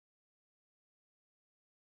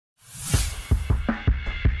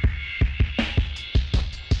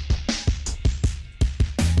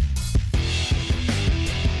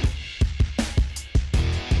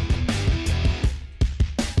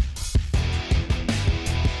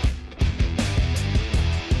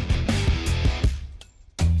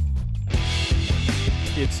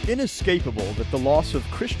It's inescapable that the loss of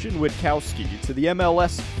Christian Witkowski to the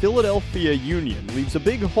MLS Philadelphia Union leaves a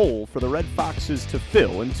big hole for the Red Foxes to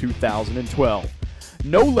fill in 2012.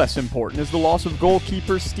 No less important is the loss of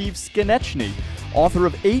goalkeeper Steve Skonechny, author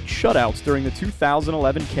of 8 shutouts during the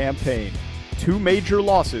 2011 campaign. 2 major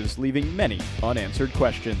losses leaving many unanswered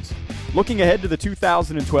questions. Looking ahead to the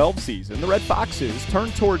 2012 season, the Red Foxes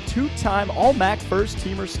turn toward 2-time All-MAC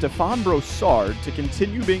first-teamer Stefan Brossard to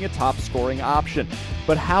continue being a top-scoring option.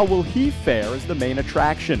 But how will he fare as the main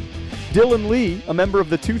attraction? Dylan Lee, a member of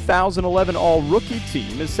the 2011 All-Rookie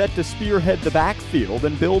team, is set to spearhead the backfield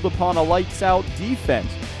and build upon a lights-out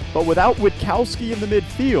defense. But without Witkowski in the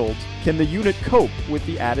midfield, can the unit cope with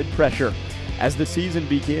the added pressure? As the season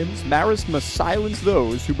begins, Marist must silence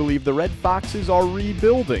those who believe the Red Foxes are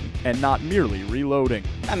rebuilding and not merely reloading.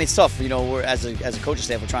 I mean, it's tough. You know, we're as a coaching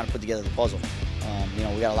staff, we're trying to put together the puzzle. You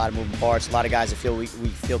know, we got a lot of moving parts, a lot of guys that we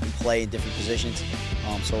feel can play in different positions.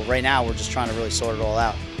 So right now, we're just trying to really sort it all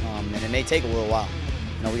out, and it may take a little while.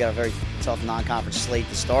 You know, we got a very tough non-conference slate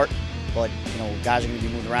to start, but you know, guys are going to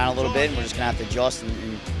be moved around a little bit, and we're just going to have to adjust. And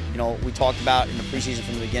you know, we talked about in the preseason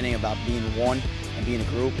from the beginning about being one and being a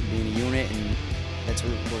group and being a unit, and that's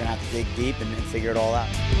where we're going to have to dig deep and figure it all out.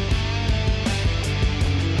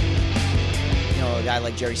 You know, a guy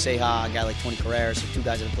like Jerry Seha, a guy like Tony Carreras, so 2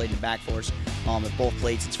 guys that have played in the back for us, have both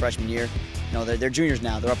played since freshman year. You know, they're juniors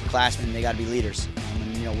now, they're upperclassmen, and they got to be leaders.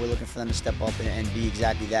 And you know, we're looking for them to step up and be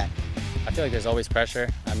exactly that. I feel like there's always pressure.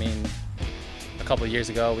 I mean, a couple of years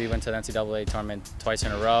ago, we went to the NCAA tournament twice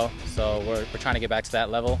in a row, so we're trying to get back to that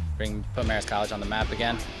level, put Marist College on the map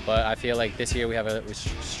again. But I feel like this year we have a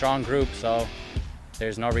strong group, so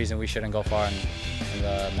there's no reason we shouldn't go far in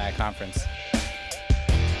the MAC conference.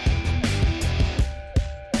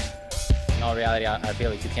 In all reality, I feel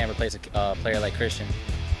like you can't replace a player like Christian.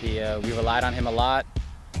 We relied on him a lot,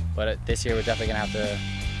 but this year we're definitely going to have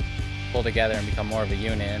to pull together and become more of a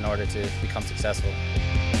unit in order to become successful.